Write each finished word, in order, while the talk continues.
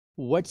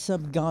What's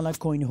up, Gala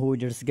coin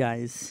holders,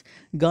 guys?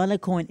 Gala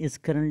coin is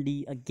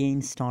currently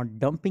again start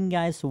dumping,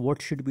 guys. So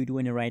what should we do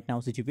in a right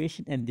now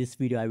situation? In this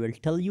video I will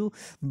tell you,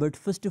 but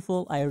first of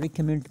all I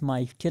recommend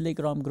my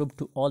Telegram group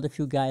to all of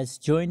you guys.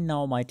 Join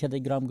now my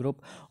Telegram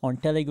group. On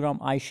Telegram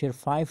I share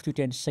 5 to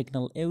 10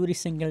 signal every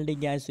single day,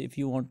 guys. So if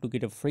you want to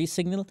get a free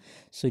signal,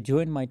 so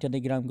join my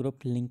Telegram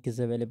group. Link is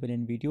available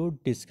in video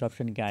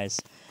description, guys.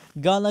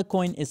 Gala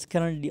coin is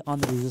currently on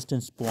the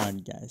resistance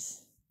point,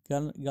 guys.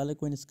 Gala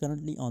coin is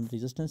currently on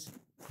resistance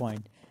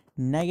point.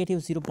 Negative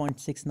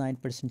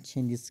 0.69%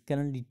 change is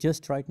currently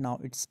just right now.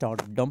 It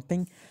started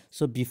dumping.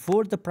 So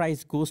before the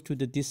price goes to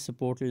this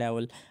support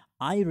level,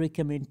 I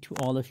recommend to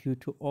all of you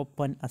to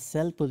open a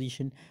sell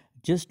position.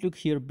 Just look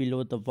here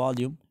below the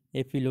volume.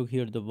 If you look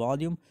here the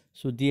volume,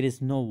 so there is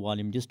no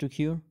volume. Just look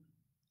here,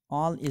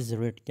 all is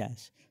red,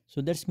 guys. So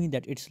that's mean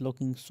that it's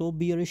looking so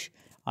bearish.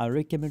 I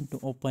recommend to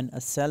open a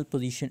sell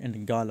position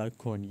in Gala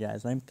coin,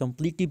 guys. I'm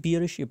completely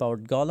bearish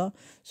about Gala,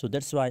 so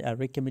that's why I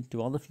recommend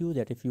to all of you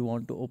that if you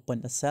want to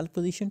open a sell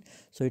position,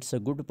 so it's a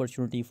good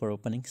opportunity for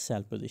opening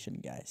sell position,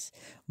 guys.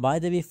 By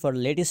the way, for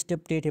latest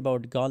update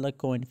about Gala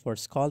coin for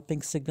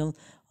scalping signal,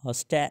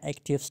 stay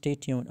active, stay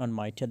tuned on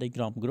my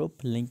Telegram group.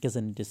 Link is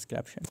in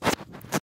description.